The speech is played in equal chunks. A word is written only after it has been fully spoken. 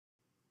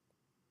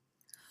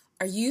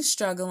Are you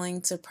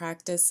struggling to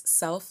practice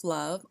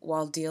self-love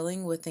while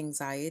dealing with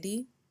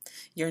anxiety?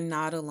 You're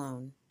not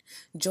alone.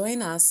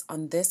 Join us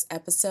on this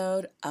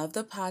episode of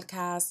the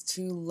podcast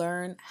to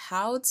learn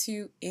how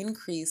to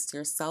increase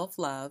your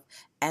self-love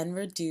and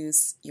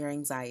reduce your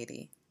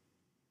anxiety.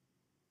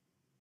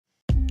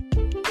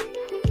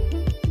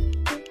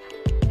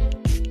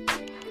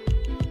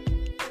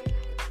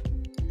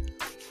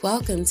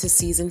 Welcome to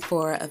Season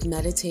 4 of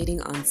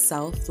Meditating on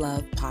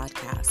Self-Love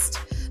podcast,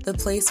 the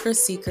place for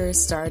seekers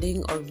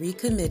starting or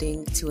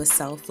recommitting to a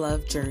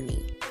self-love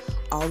journey,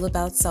 all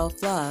about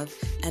self-love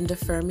and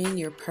affirming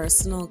your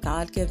personal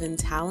God-given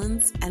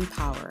talents and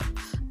power.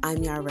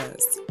 I'm Yar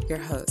Rose, your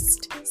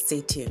host.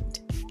 Stay tuned.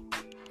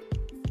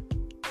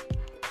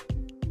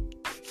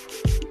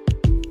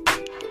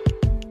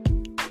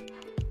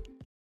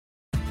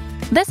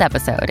 This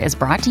episode is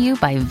brought to you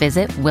by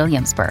Visit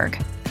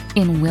Williamsburg.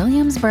 In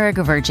Williamsburg,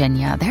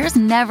 Virginia, there's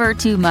never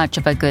too much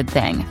of a good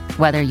thing.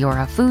 Whether you're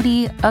a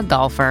foodie, a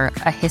golfer,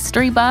 a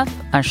history buff,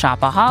 a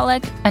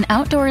shopaholic, an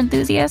outdoor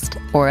enthusiast,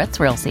 or a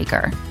thrill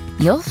seeker,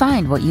 you'll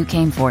find what you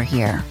came for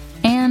here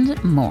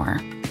and more.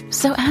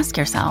 So ask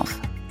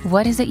yourself,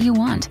 what is it you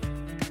want?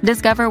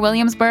 Discover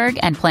Williamsburg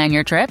and plan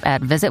your trip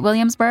at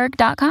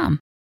visitwilliamsburg.com.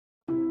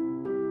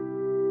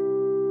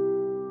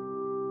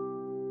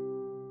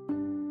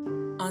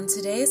 On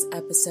today's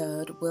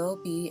episode,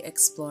 we'll be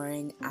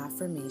exploring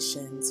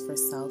affirmations for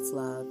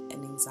self-love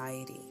and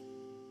anxiety.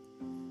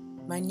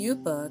 My new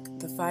book,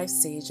 The 5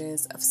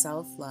 Stages of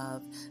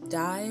Self-Love,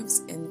 dives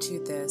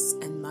into this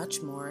and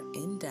much more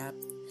in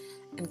depth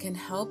and can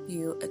help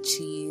you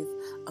achieve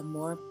a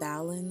more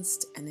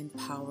balanced and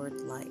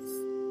empowered life.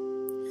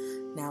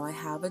 Now I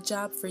have a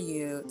job for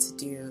you to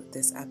do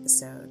this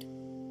episode.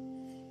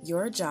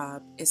 Your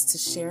job is to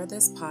share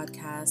this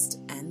podcast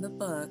and the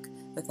book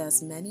with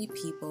as many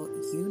people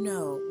you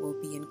know will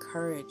be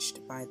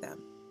encouraged by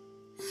them.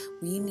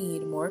 We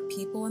need more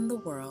people in the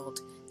world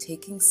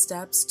taking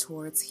steps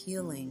towards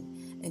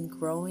healing and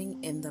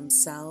growing in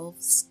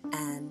themselves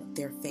and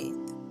their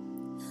faith.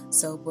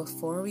 So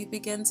before we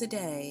begin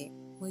today,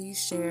 will you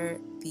share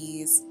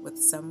these with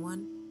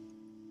someone?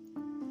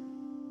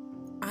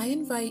 I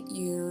invite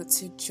you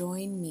to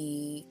join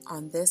me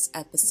on this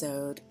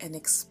episode and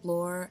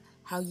explore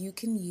how you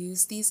can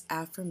use these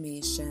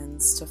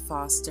affirmations to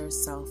foster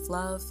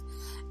self-love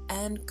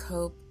and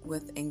cope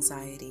with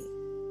anxiety.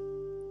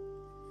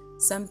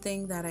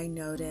 Something that I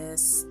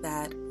notice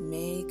that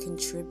may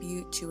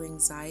contribute to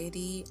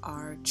anxiety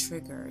are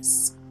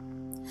triggers.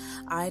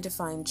 I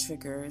define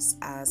triggers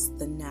as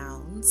the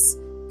nouns,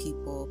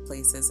 people,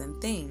 places,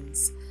 and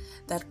things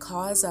that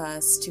cause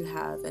us to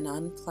have an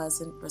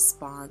unpleasant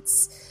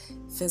response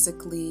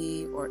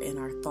physically or in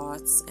our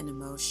thoughts and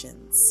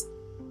emotions.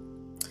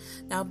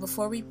 Now,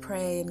 before we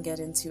pray and get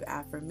into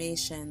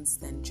affirmations,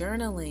 then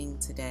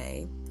journaling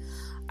today,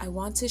 I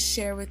want to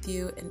share with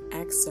you an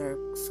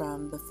excerpt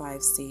from the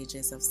 5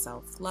 Stages of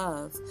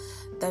Self-Love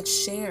that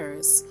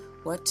shares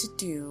what to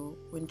do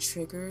when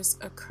triggers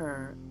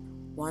occur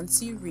once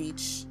you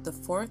reach the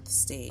 4th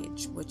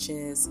stage, which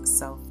is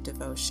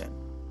self-devotion.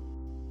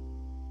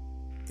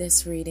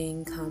 This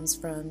reading comes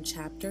from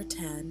Chapter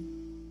 10.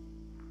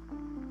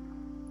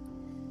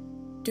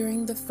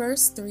 During the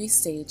first 3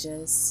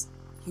 stages,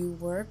 you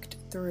worked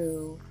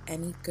through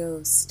any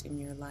ghost in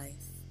your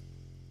life.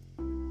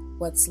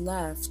 What's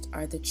left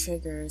are the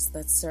triggers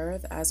that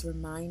serve as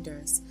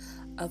reminders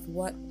of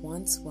what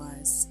once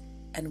was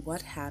and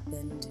what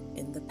happened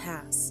in the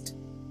past.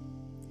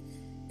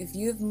 If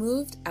you have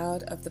moved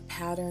out of the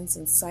patterns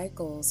and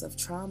cycles of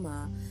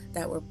trauma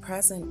that were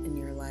present in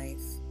your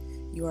life,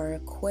 you are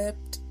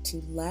equipped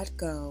to let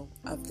go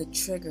of the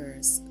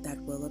triggers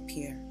that will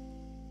appear.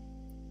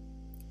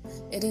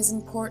 It is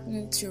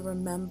important to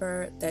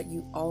remember that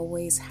you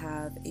always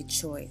have a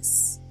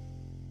choice.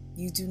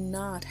 You do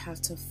not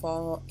have to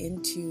fall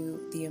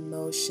into the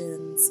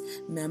emotions,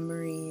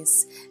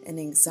 memories, and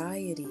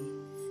anxiety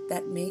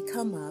that may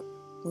come up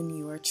when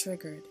you are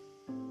triggered.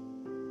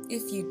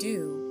 If you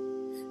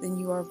do, then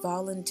you are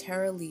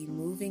voluntarily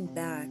moving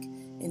back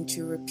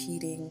into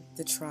repeating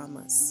the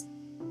traumas.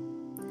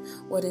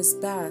 What is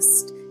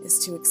best is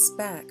to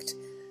expect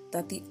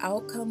that the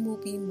outcome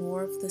will be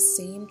more of the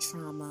same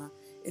trauma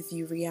if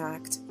you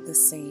react the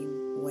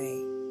same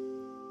way.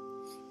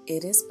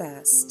 It is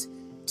best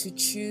to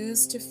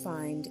choose to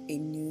find a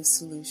new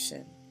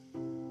solution.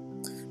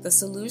 The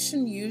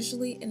solution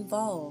usually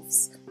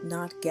involves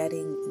not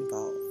getting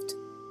involved.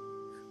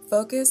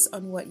 Focus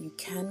on what you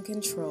can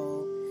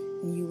control,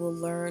 and you will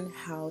learn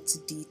how to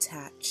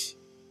detach.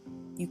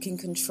 You can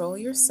control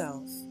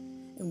yourself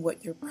and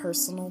what your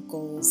personal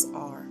goals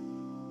are.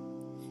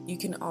 You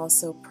can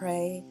also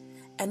pray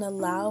and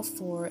allow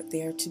for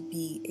there to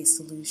be a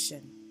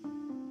solution.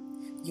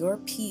 Your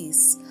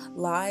peace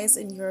lies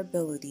in your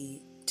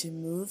ability to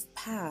move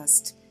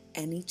past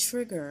any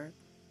trigger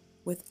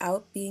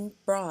without being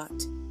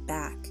brought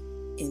back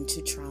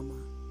into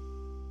trauma.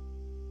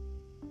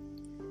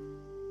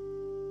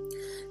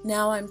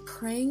 Now I'm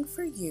praying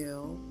for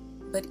you,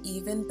 but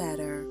even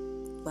better,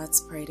 let's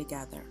pray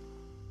together.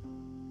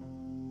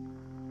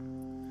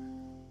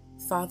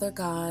 Father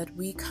God,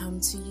 we come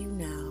to you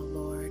now,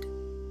 Lord,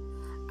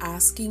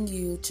 asking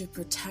you to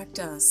protect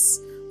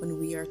us when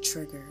we are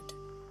triggered.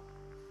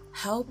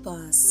 Help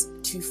us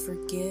to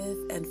forgive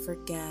and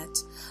forget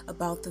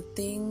about the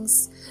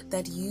things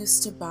that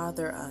used to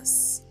bother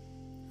us.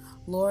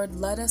 Lord,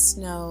 let us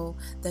know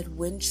that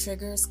when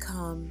triggers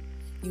come,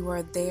 you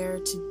are there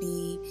to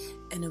be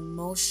an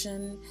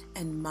emotion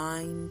and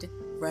mind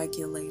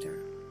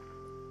regulator.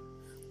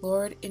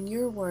 Lord, in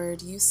your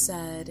word, you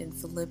said in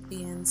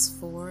Philippians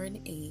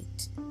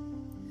 4:8,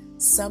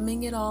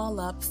 summing it all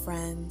up,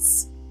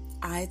 friends,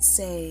 I'd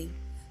say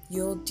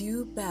you'll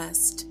do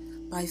best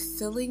by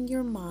filling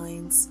your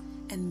minds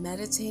and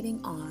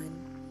meditating on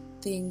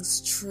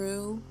things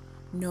true,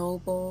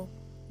 noble,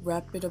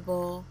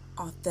 reputable,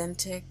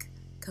 authentic,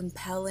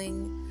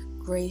 compelling,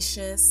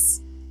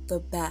 gracious,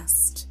 the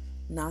best,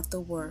 not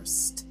the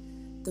worst,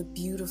 the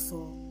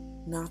beautiful,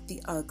 not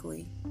the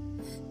ugly,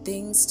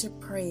 things to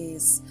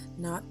praise,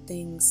 not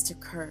things to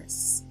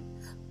curse.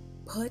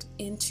 Put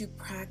into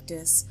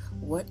practice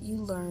what you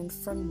learned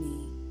from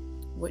me,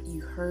 what you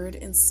heard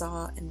and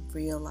saw and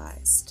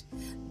realized.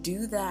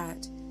 Do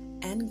that,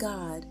 and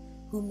God,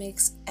 who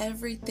makes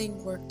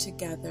everything work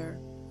together,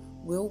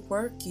 will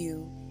work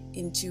you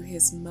into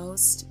his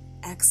most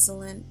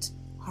excellent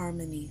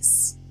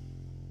harmonies.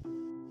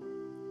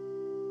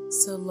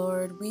 So,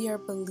 Lord, we are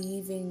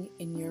believing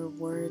in your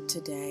word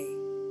today,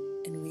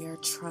 and we are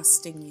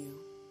trusting you.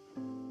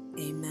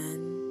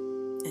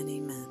 Amen and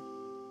amen.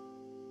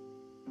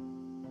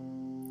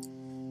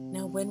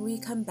 Now, when we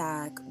come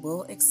back,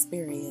 we'll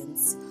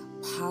experience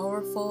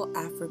powerful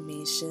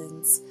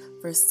affirmations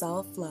for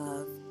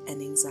self-love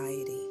and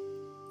anxiety.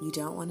 You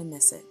don't want to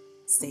miss it.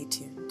 Stay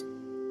tuned.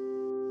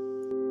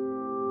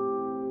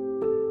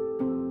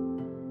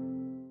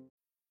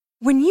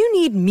 When you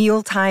need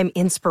mealtime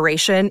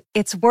inspiration,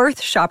 it's worth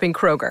shopping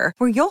Kroger,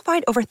 where you'll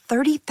find over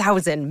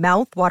 30,000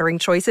 mouth-watering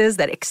choices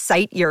that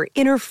excite your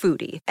inner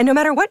foodie. And no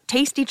matter what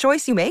tasty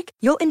choice you make,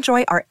 you'll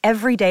enjoy our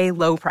everyday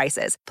low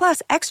prices,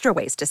 plus extra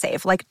ways to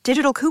save, like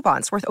digital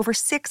coupons worth over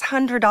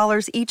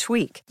 $600 each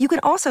week. You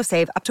can also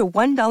save up to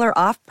 $1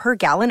 off per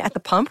gallon at the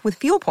pump with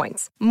fuel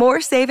points.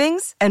 More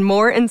savings and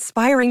more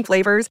inspiring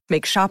flavors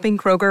make shopping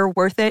Kroger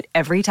worth it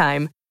every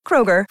time.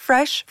 Kroger,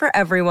 fresh for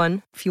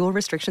everyone. Fuel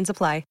restrictions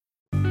apply.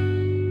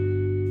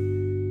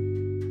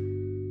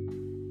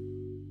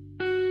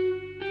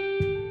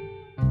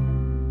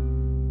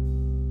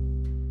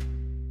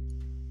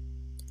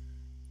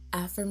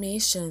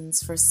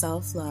 Affirmations for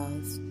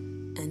self-love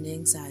and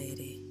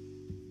anxiety.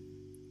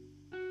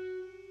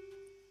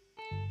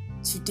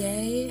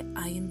 Today,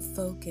 I am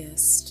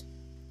focused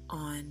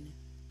on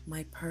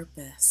my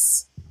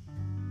purpose.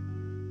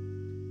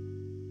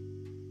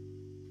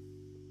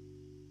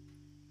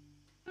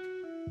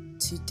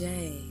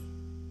 Today,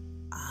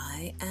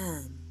 I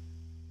am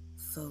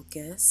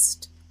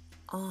focused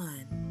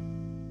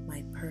on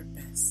my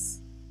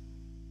purpose.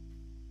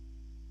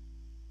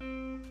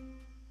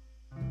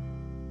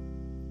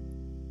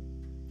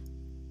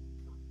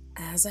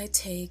 As I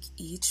take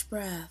each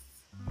breath,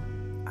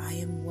 I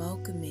am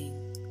welcoming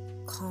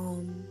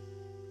calm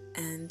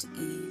and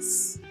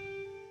ease.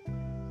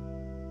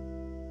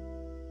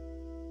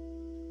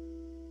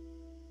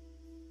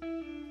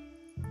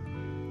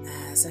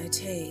 As I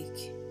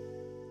take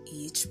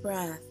each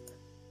breath,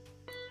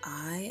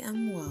 I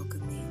am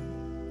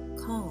welcoming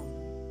calm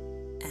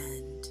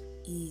and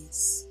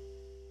ease.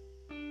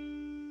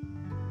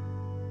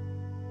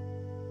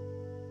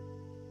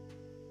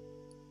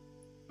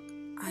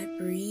 I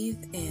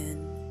breathe in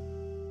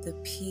the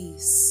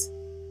peace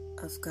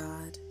of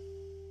God.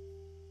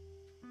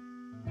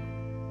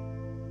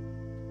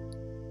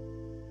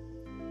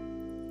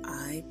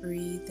 I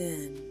breathe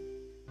in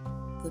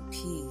the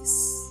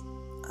peace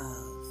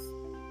of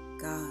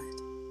God.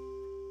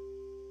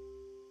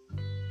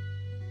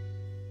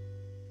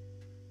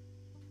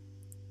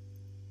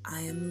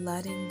 I am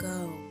letting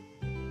go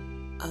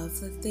of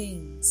the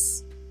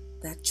things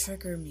that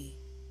trigger me.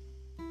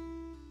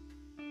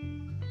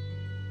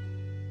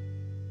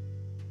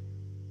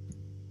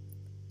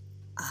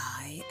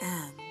 I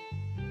am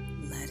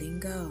letting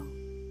go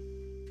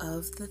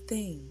of the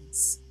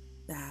things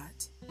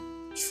that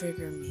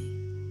trigger me.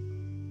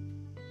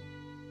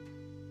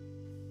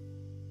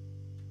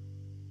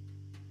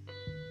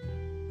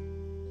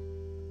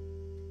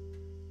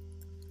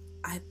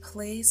 I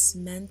place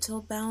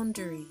mental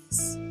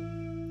boundaries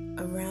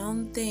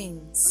around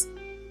things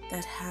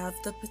that have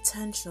the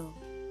potential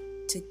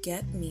to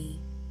get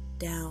me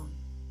down.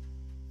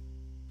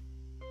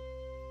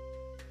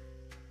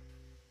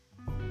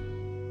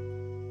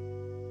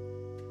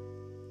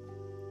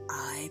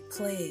 I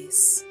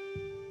place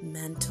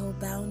mental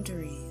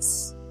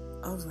boundaries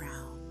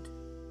around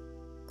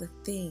the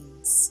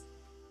things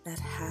that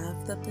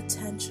have the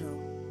potential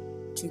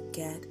to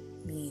get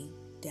me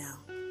down.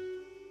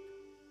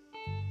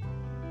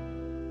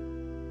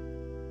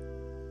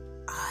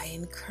 I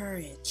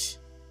encourage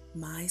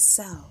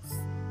myself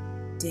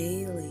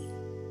daily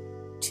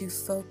to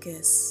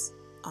focus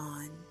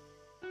on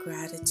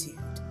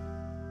gratitude.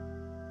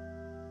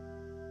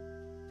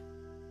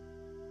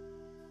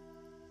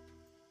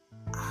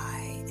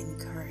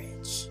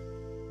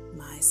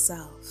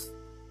 myself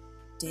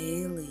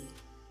daily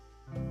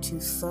to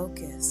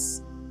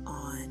focus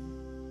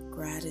on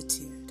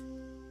gratitude.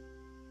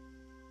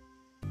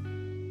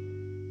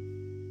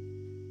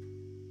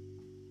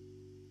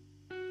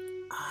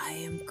 I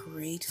am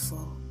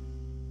grateful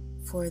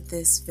for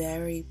this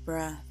very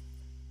breath.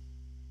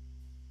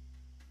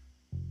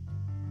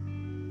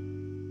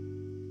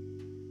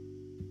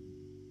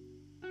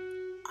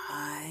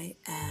 I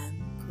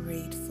am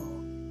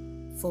grateful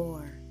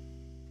for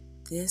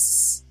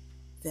this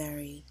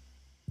very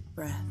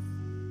breath.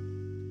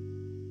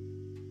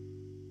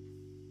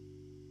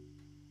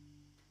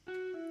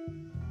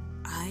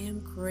 I am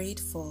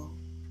grateful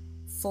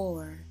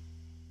for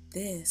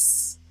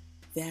this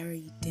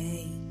very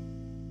day.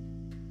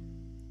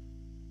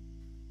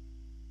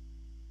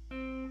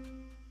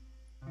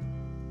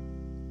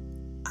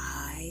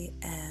 I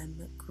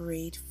am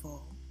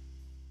grateful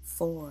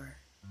for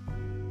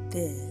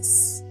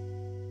this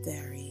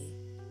very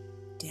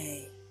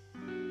day.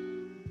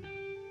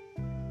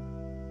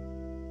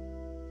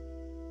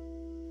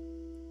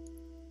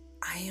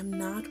 I am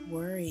not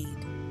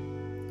worried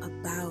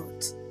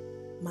about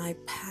my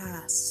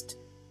past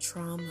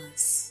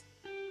traumas.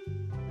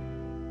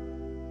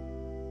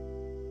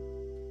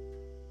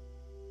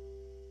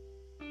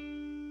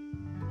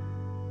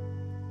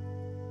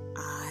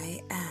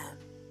 I am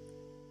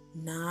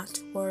not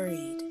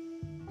worried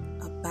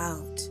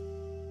about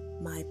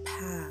my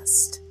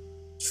past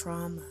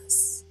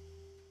traumas.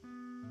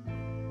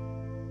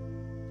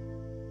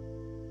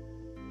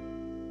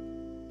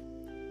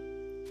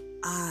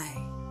 I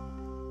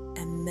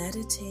am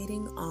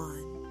meditating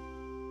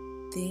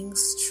on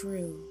things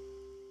true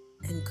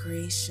and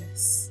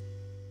gracious.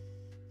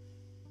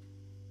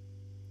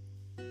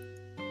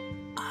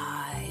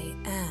 I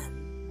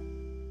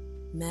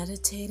am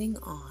meditating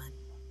on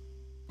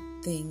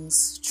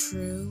things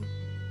true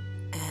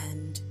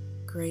and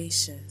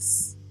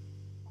gracious.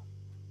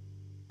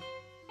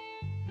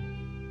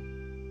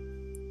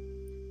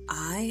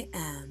 I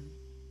am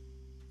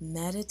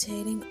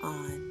meditating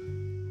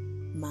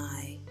on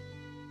my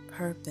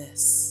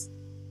purpose.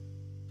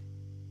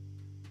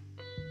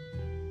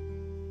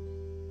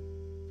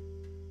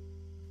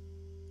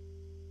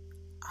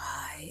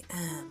 I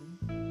am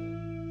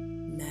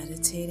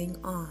meditating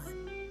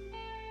on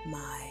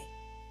my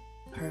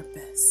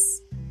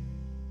purpose.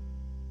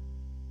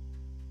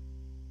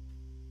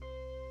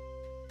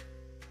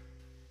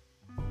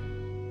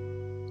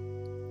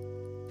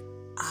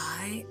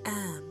 I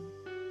am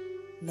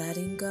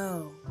letting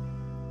go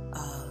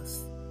of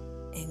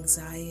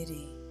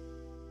anxiety.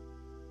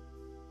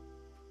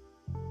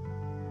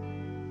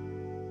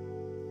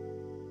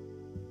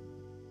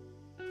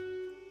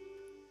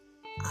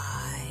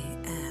 I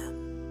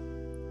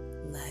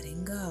am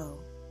letting go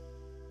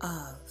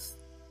of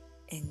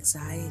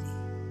anxiety.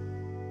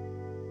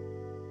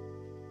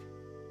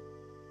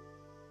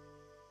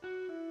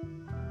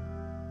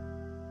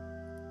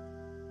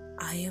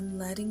 I am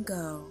letting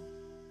go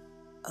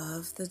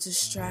of the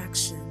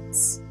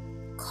distractions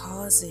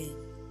causing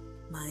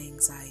my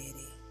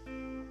anxiety.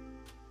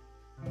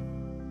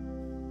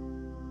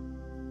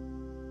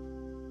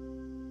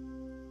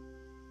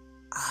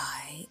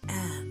 I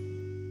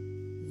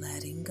am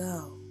letting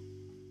go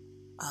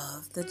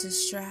of the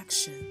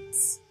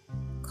distractions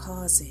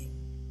causing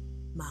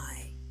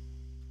my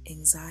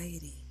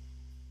anxiety.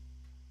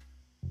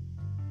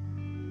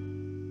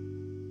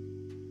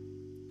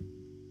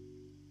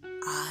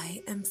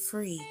 I am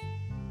free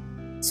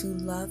to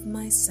love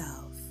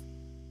myself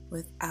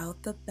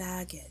without the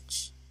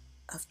baggage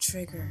of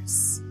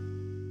triggers.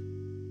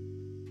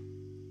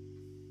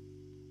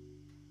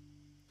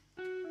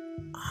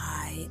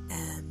 I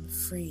am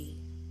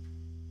free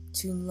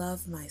to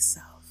love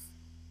myself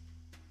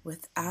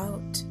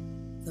without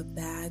the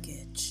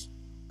baggage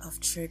of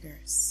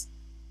triggers.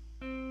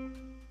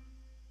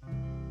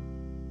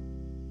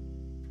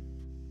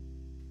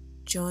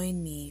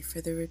 Join me for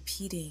the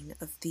repeating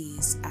of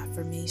these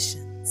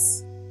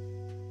affirmations.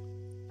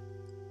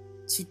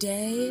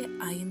 Today,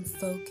 I am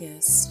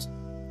focused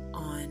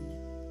on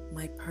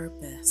my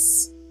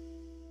purpose.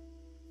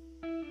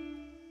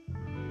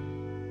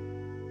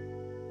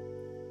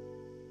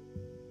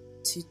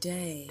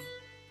 Today,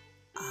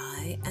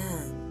 I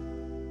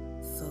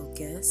am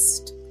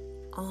focused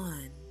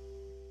on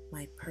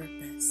my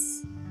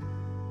purpose.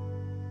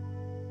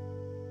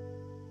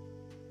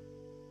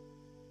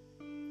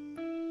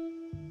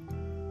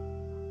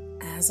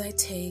 As I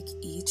take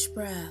each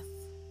breath,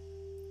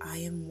 I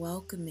am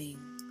welcoming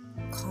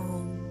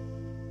calm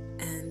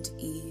and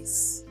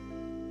ease.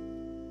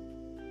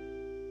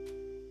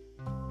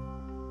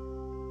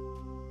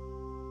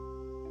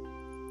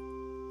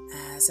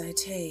 As I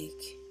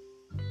take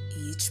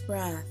each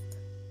breath,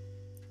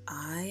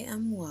 I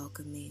am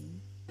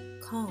welcoming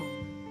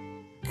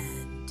calm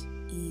and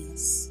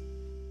ease.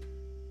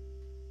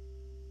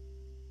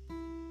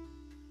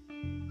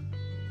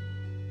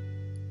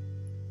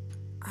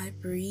 I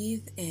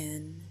breathe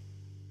in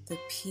the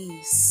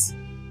peace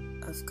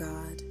of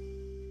God.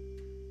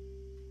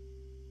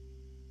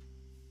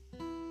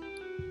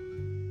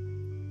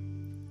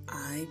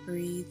 I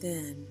breathe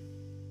in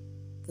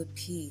the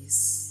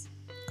peace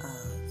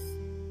of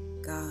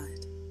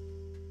God.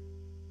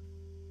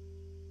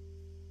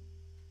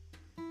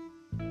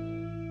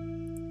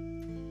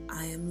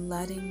 I am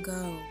letting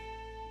go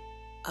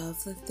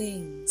of the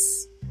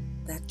things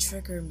that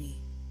trigger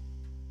me.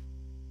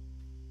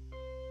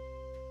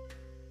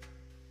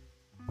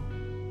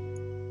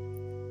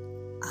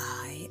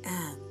 I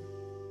am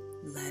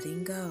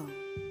letting go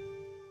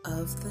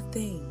of the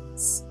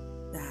things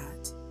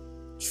that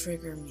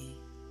trigger me.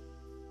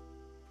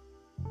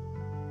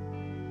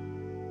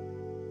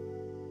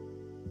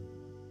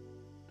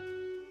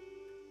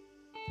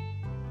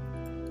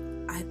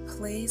 I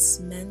place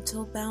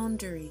mental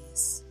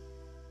boundaries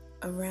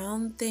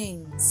around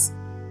things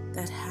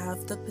that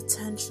have the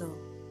potential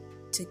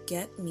to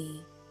get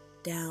me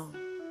down.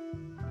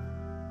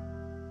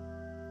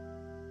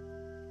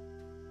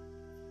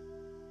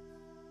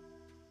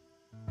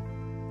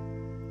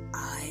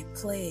 I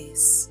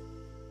place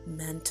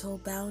mental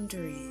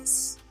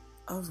boundaries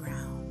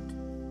around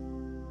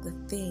the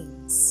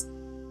things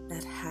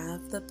that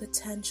have the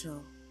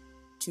potential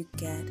to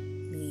get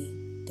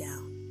me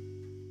down.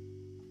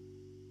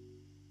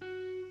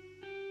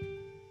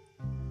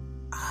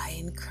 I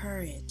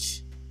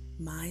encourage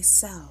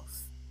myself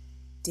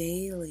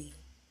daily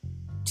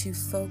to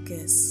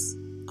focus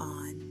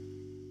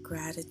on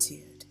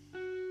gratitude.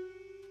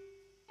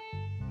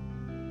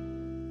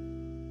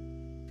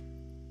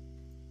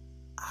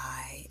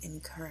 I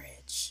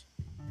encourage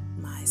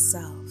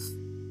myself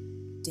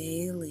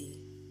daily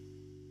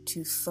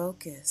to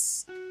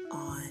focus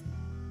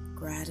on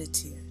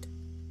gratitude.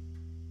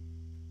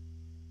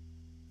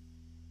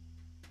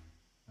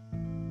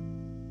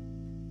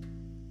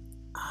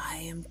 I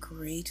am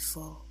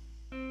grateful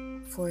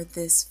for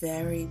this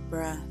very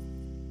breath.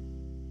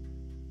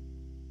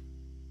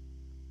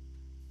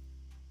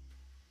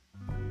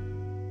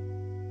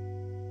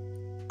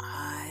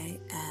 I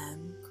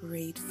am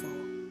grateful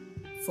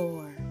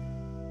for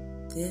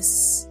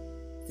this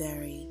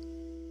very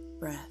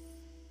breath.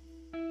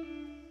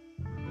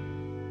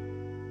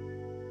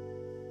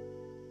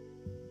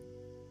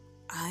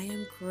 I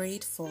am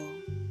grateful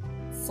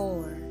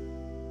for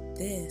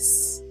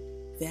this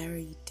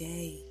very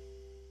day.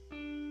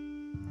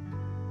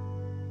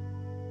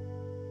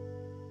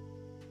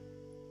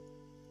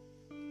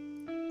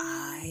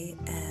 I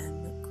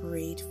am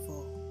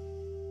grateful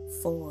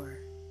for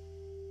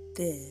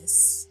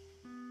this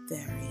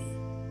very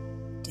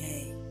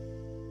day.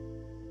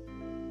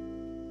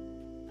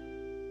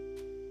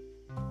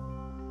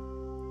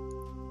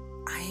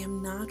 I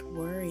am not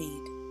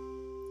worried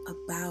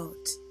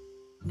about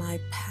my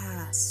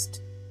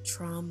past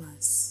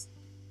traumas.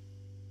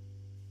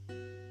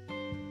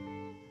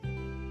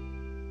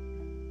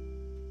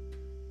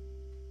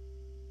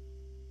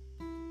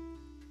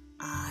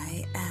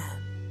 I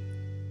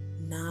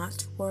am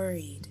not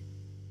worried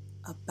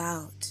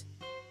about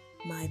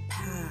my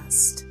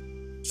past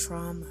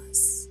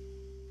traumas.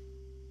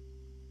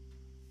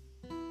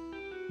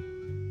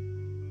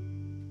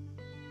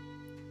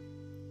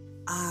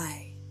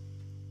 I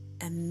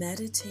am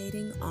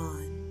meditating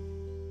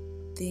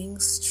on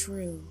things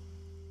true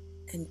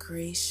and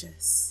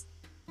gracious.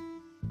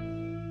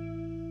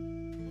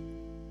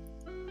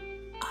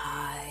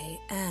 I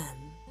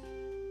am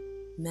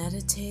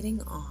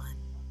meditating on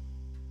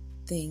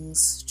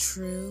things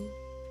true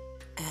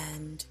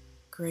and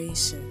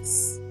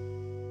gracious.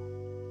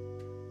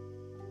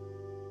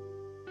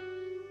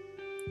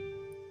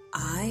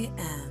 I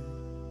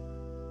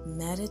am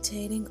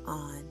meditating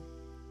on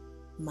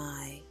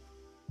my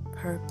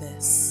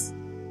purpose.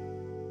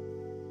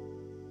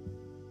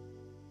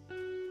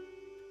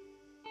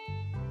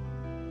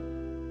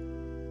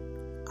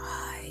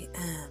 I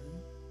am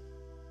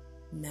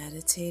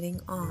meditating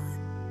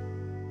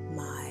on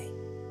my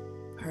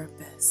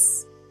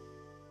purpose.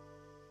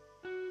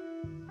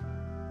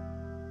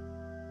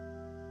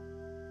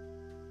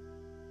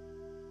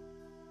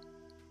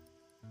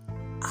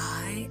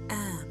 I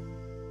am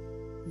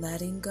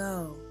letting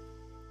go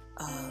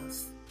of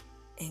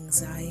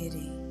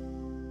anxiety.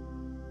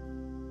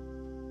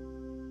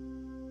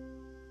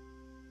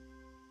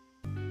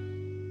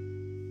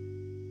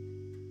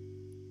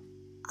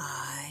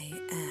 I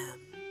am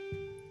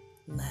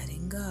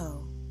letting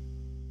go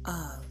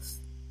of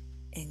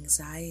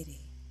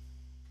anxiety.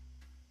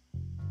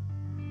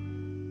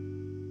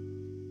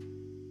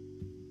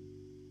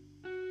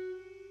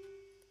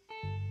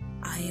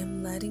 I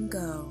am letting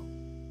go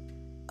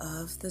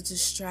of the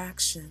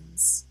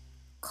distractions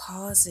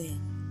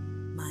causing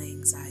my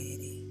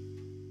anxiety.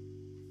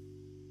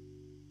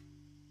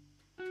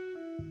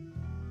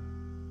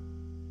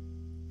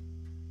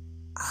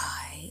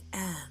 I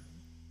am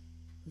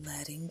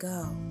letting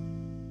go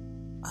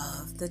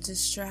of the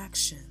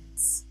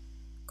distractions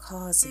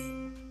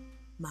causing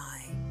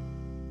my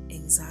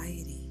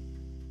anxiety.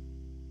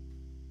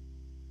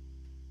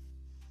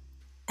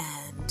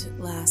 And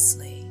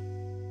lastly,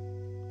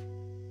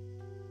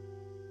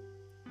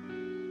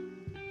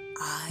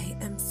 I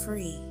am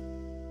free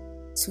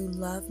to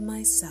love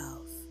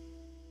myself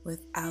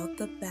without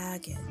the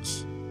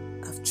baggage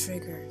of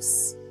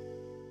triggers.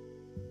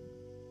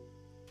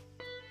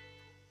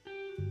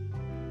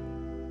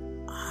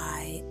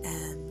 I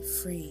am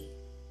free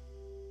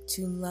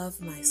to love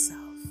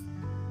myself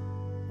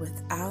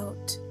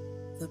without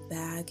the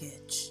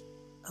baggage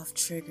of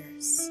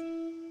triggers.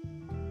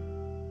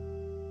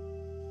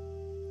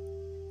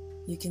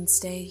 You can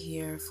stay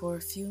here for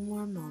a few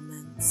more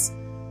moments,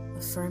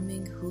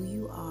 affirming who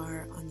you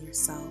are on your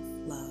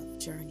self-love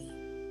journey.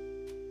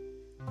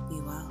 Be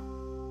well.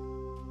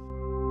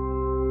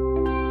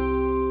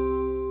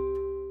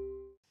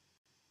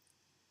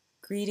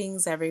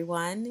 Greetings,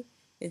 everyone.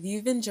 If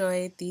you've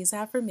enjoyed these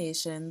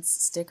affirmations,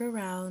 stick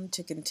around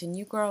to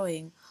continue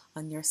growing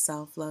on your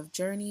self-love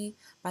journey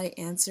by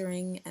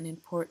answering an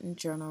important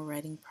journal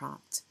writing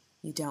prompt.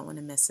 You don't want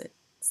to miss it.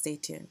 Stay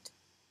tuned.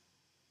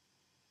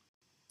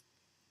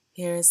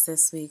 Here is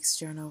this week's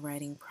journal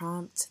writing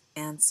prompt.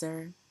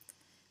 Answer: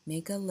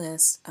 make a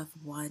list of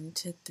 1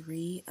 to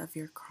 3 of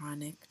your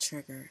chronic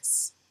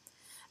triggers.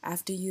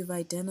 After you've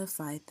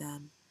identified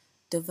them,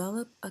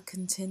 develop a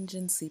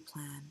contingency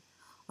plan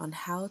on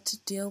how to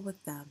deal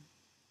with them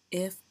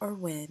if or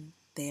when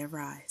they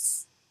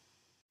arise.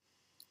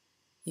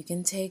 You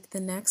can take the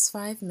next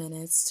 5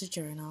 minutes to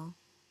journal.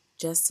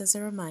 Just as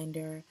a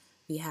reminder,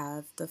 we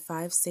have the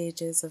 5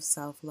 Stages of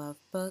Self-Love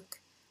book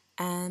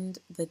and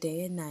the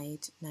Day and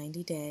Night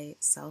 90-Day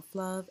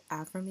Self-Love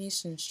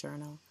Affirmations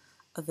Journal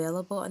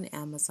available on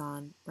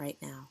Amazon right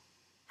now.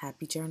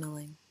 Happy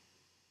journaling.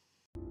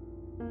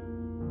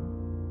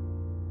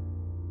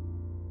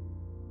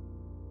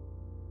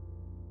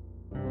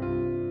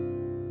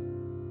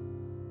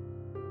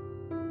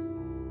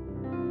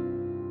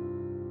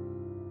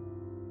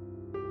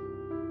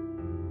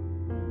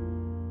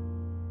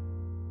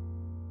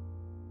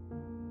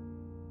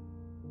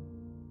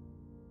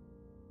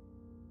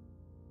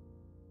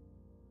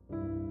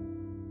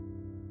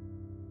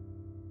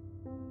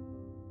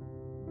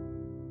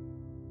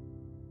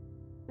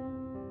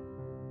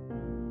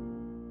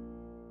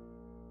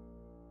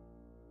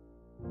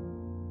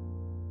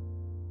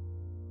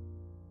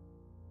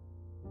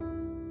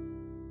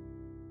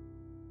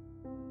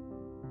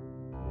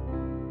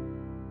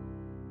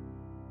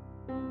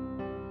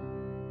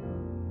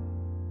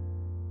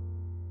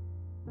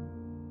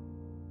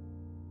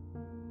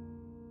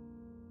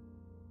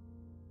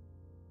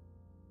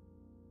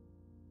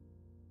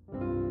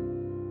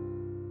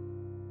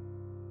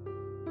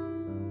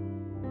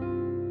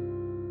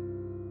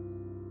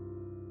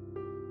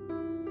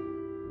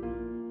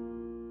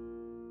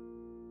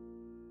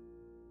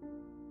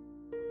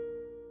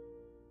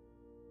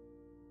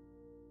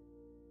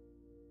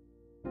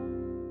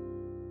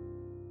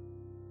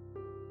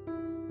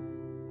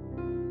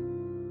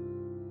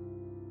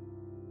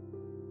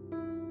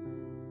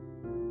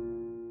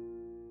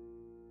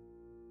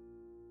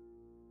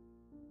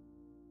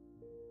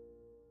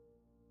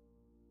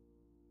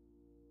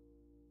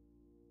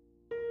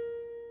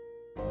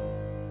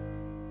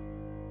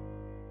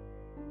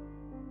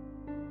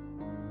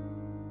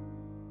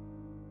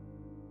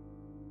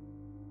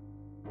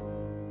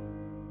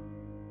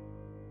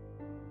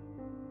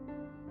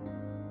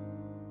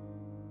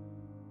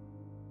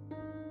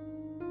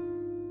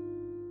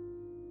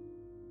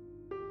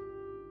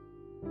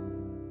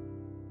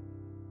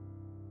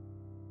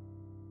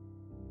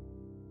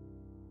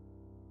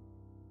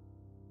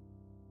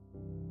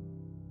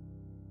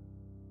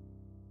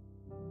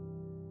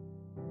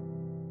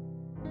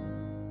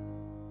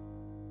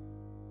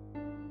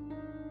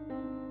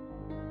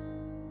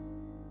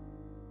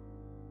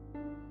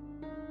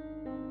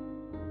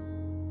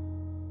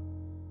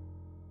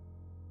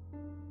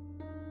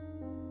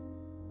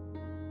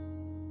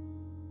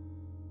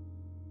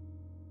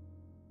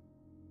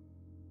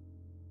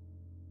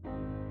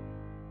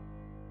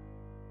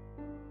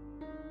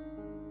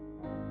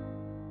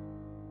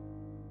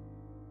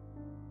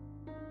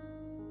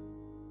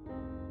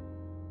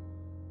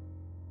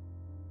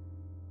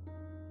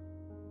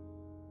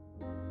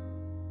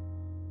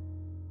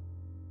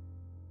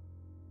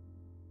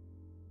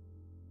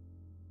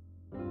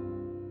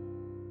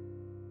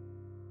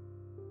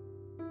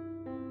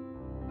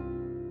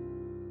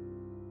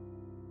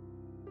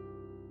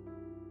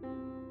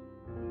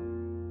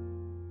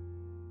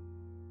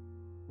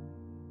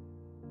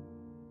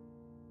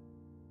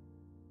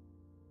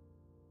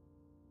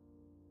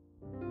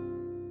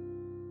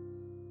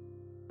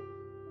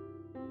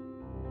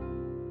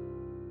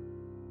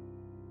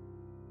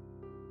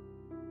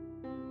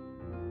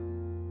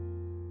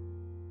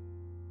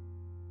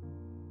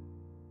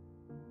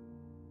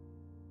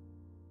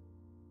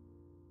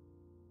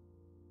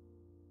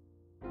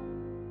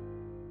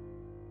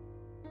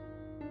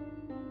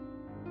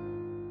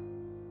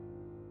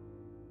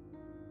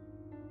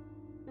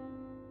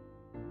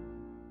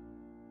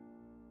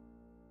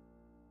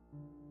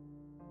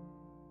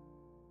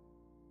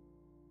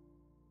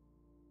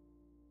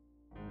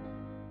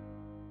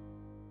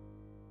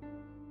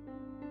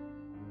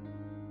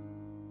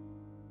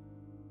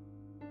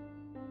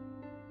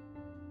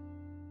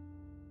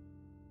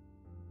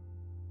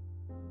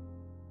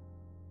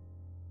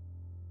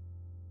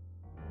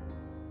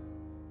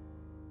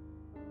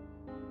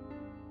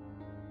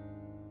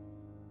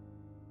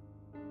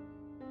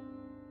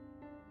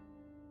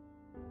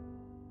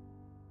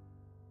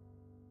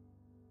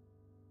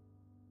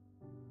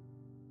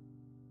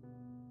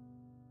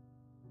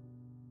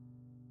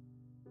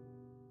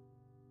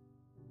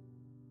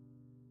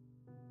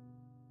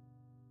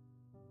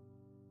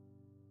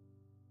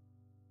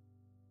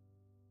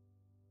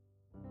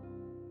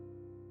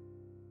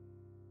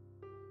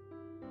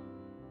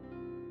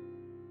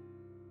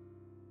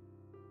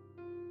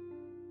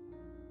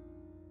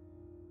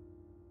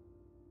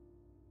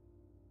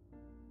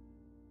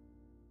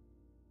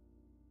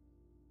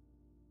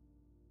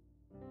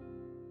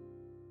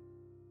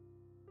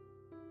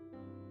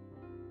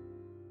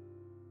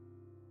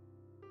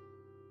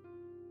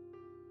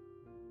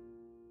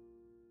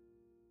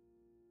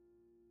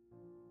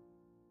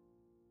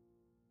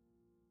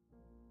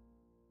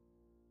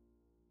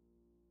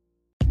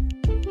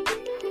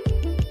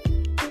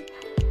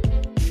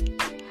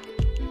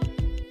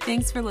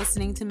 Thanks for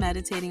listening to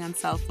Meditating on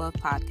Self-Love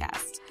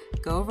podcast.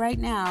 Go right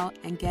now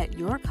and get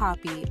your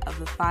copy of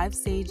the 5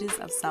 Stages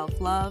of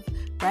Self-Love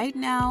right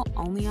now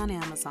only on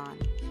Amazon.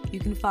 You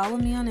can follow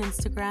me on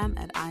Instagram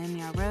at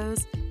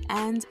IamYaRose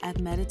and at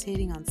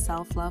Meditating on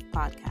Self-Love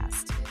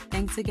podcast.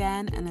 Thanks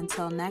again, and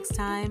until next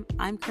time,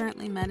 I'm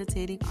currently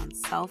meditating on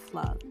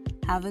self-love.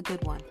 Have a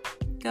good one.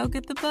 Go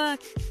get the book.